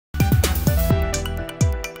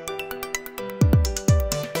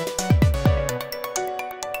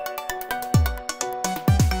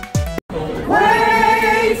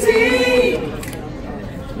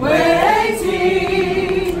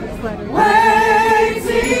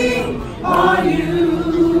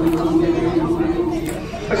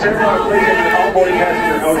7 please have all boarding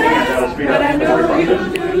passengers out hand. That'll speed up the boarding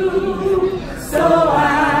process. So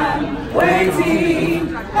I'm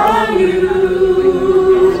waiting on you.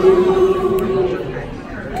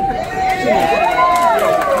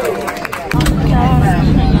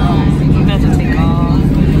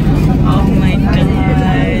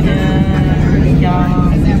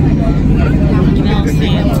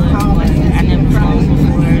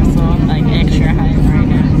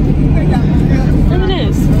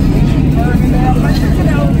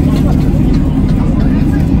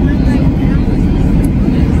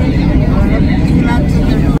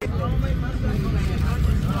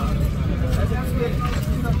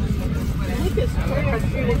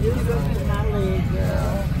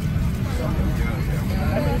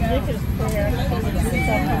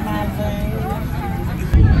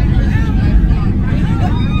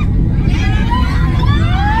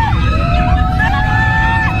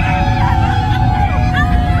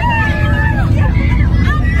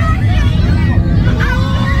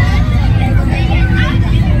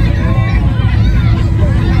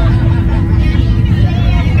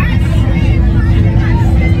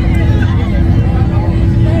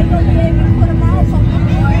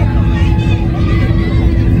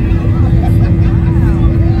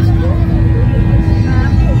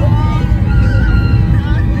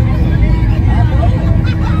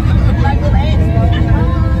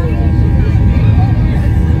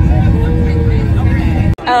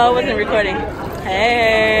 Oh, I wasn't recording.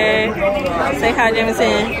 Hey, say hi,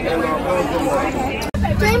 Jameson.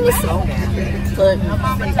 Look,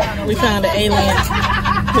 we found an alien.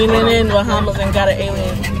 We went in Bahamas and got an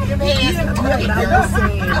alien.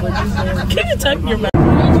 Can you tuck your mouth?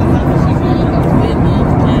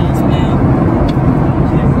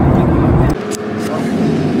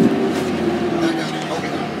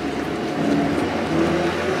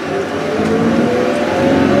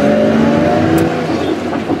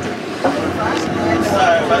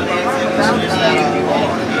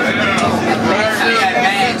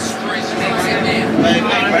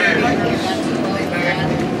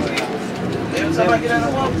 Somebody get in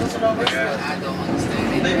the walk, listen over here. I don't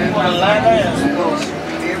understand. They want to line hands.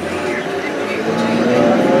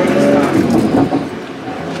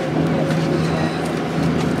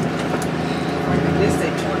 This they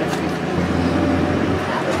 20.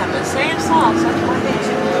 They have the same sauce. That's what they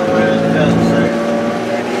do.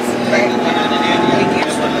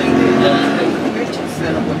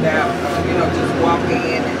 Without, you know, just walk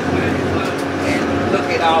in and look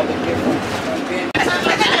at all the different events.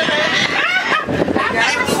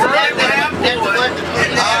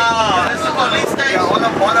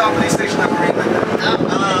 One of police station of green like that.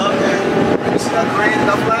 Okay. You see that green,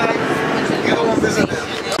 the flag? You don't want to visit them.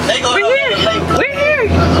 We're here. We're here.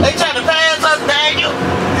 They trying to pass us, Daniel.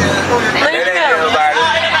 Yeah. Let's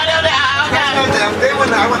go. They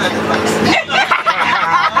wouldn't. I wouldn't have to pass.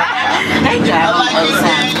 I like you,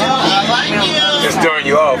 Daniel. I like you. Just throwing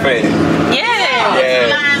you off, ain't it? Yeah.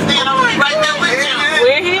 Yeah. Right there with you.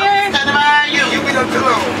 We're here. Standing behind you. You be the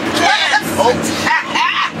pillow. Yes. Oh.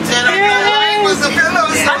 What's the pillow?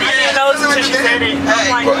 I didn't even know what you said it.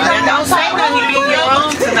 Don't say when you be in your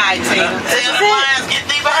room tonight, Tina. Tell the flies, get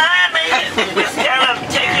thee behind me. Tell them,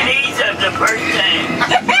 take it easy up the first thing.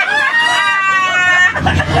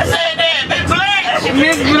 Say that, Miss Black.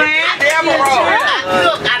 Miss Black.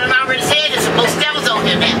 Look, I done already said this. Most devils on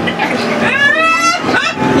here, man.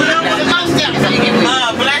 Most devils on here.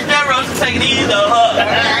 Black Devils, take it easy on her.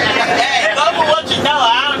 Hey, go for what you know.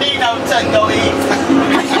 I don't need no touch, no eat.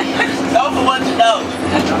 Go for what you know.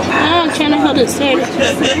 I'm trying to hold it steady.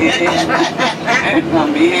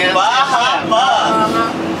 Bahamas.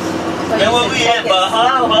 Then where we at?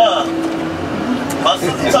 Bahamas. My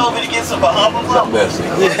sister told me to get some Bahamas. You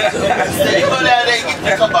go down there and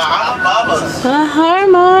get some Bahamas.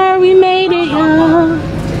 Bahamas, we made it, y'all.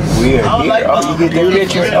 We are here. Oh, you get that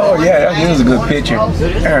picture? Oh, yeah, that was a good picture. Come on,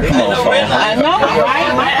 phone. I know,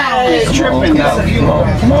 right?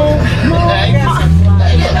 Come on.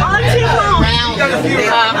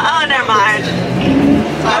 Oh, never mind.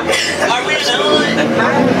 Are we in the hood?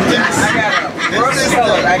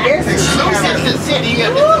 I guess Exclusive to the city.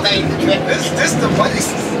 You got this the place.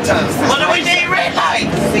 What do we need? Red light.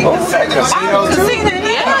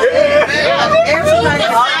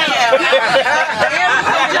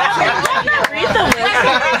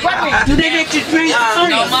 do they get you drinks?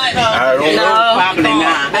 No, Probably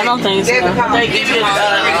not. I don't think so. They give you,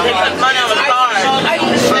 they put money on the card.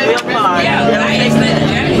 Real card.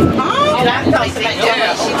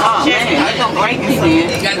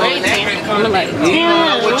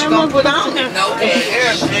 What you gonna put on? No,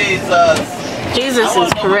 Jesus. Jesus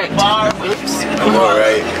is correct. Oops. All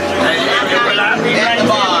right. At the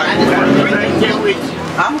bar.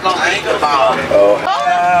 I'm gonna make the ball.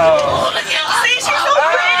 Oh. See, she's so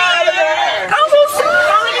pretty. I'm so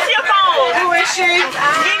sorry. Let me see your phone. Who is she?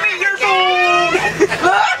 Give me your phone.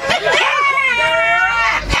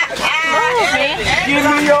 Give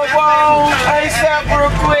me your phone. ASAP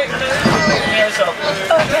real quick.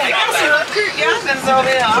 Okay. Y'all been so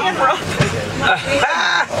there.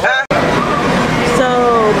 So,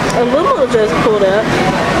 a limo just pulled up,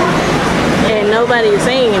 and nobody is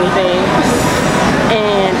saying anything,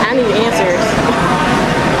 and I need answers.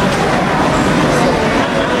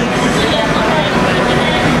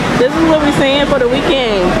 This is what we're saying for the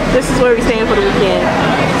weekend. This is what we're saying for the weekend.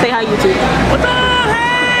 Say hi, YouTube. What's up?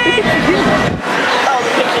 Hey!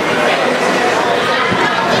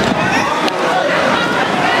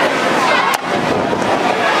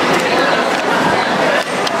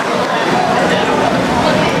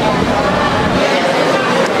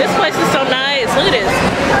 This place is so nice. Look at this.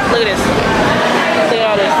 Look at this. Look at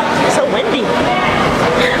all this. It's so windy.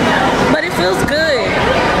 But it feels good.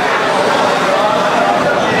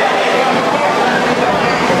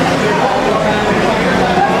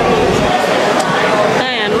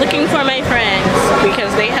 I am looking for my friends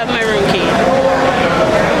because they have my room key.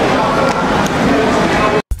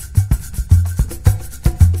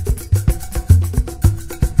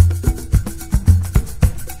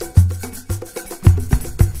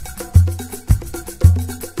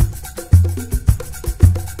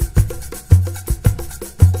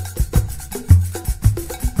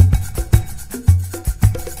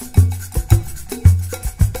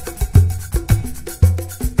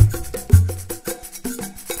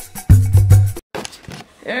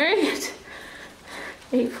 Alright,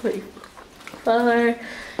 8:44,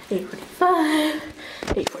 8:45,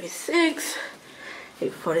 8:46,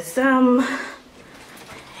 8:47,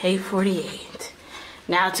 8:48.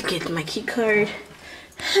 Now to get my key card.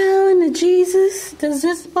 How in the Jesus does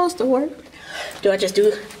this supposed to work? Do I just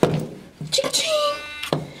do ching ching?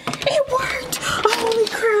 It worked! Holy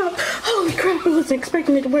crap! Holy crap! I wasn't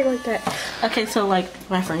expecting it to work like that. Okay, so like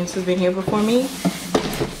my friends have been here before me.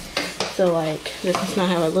 So like, this is not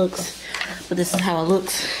how it looks, but this is how it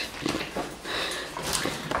looks.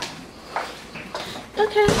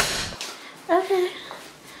 Okay, okay,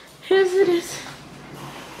 here's it is.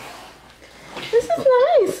 This is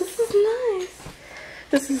nice, this is nice.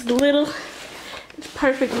 This is little, it's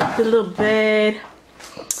perfect with the little bed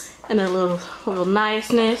and a little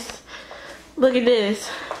niceness. Look at this.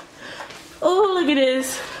 Oh, look at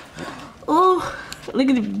this. Oh, look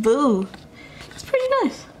at the boo. It's pretty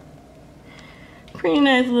nice. Pretty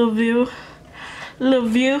nice little view. Little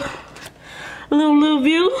view. Little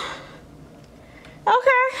view.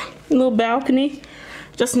 Okay. Little balcony.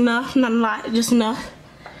 Just enough. Not a lot. Just enough.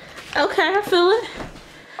 Okay, I feel it.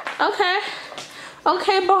 Okay.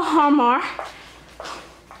 Okay, Bahamas.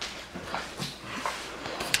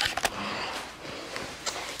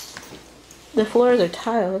 The floors are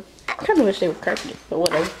tiled. I kind of wish they were carpeted, but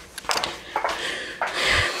whatever.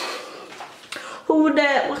 Who was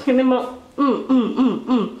that looking him up?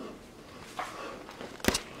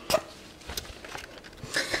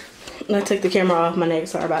 I took the camera off my neck.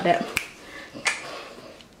 Sorry about that.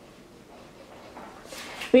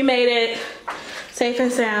 We made it safe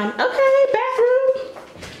and sound. Okay, bathroom.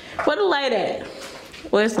 Where the light at?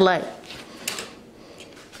 Where's the light?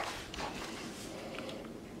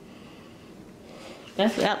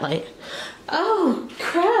 That's that light. Oh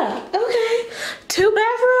crap. Okay. 2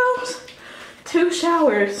 bathrooms. 2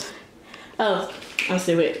 showers. Oh, I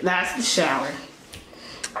see it. That's the shower.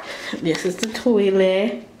 This is the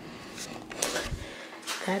toilet.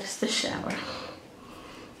 That is the shower.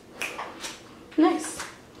 Nice.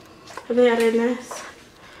 Very nice.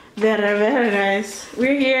 Very, very nice.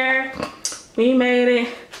 We're here. We made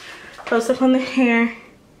it. Close up on the hair.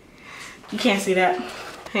 You can't see that.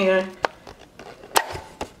 Hang on.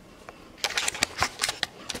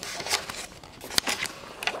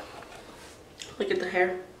 Look at the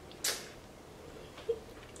hair.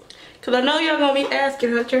 Cause I know y'all gonna be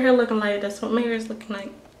asking what your hair looking like. That's what my hair is looking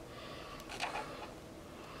like.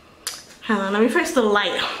 Hold on, let me fix the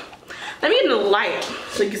light. Let me get the light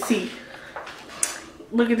so you can see.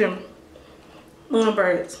 Look at them. Little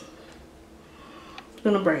birds.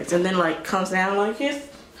 Little birds. And then like comes down like this.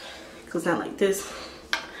 Goes down like this.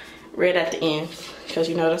 Right at the end. Because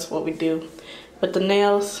you know that's what we do. But the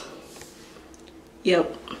nails.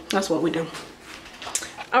 Yep. That's what we do.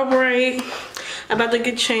 Alright. I'm about to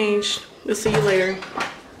get changed. We'll see you later.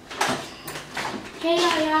 Hey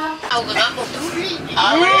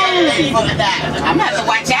I'm gonna have to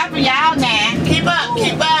watch out for y'all now. Keep up,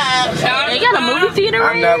 keep up. They got a movie theater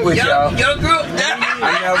I'm not with y'all. Your group.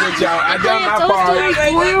 I'm not with y'all. I done my part.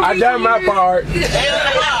 I done my part.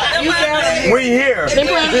 We here.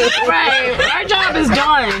 Right. Our job is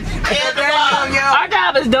done. Our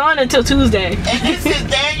job is done until Tuesday. And this is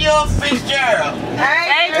Daniel Fitzgerald.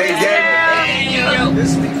 Hey, Daniel.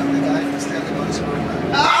 This week I'm the guy who's standing on this room.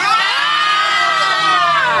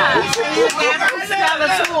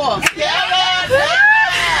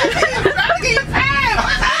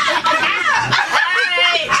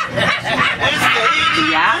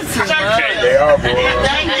 They are, boy.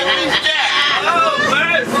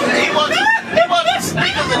 He wants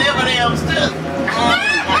sneakers and M&M's too.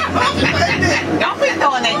 Don't be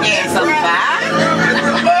throwing that gas on fire.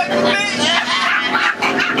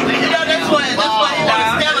 You know, that's why he was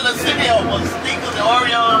telling the studio was sneakers and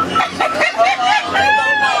Oreos.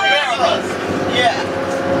 Yeah.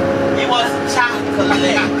 He wants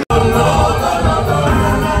chocolate.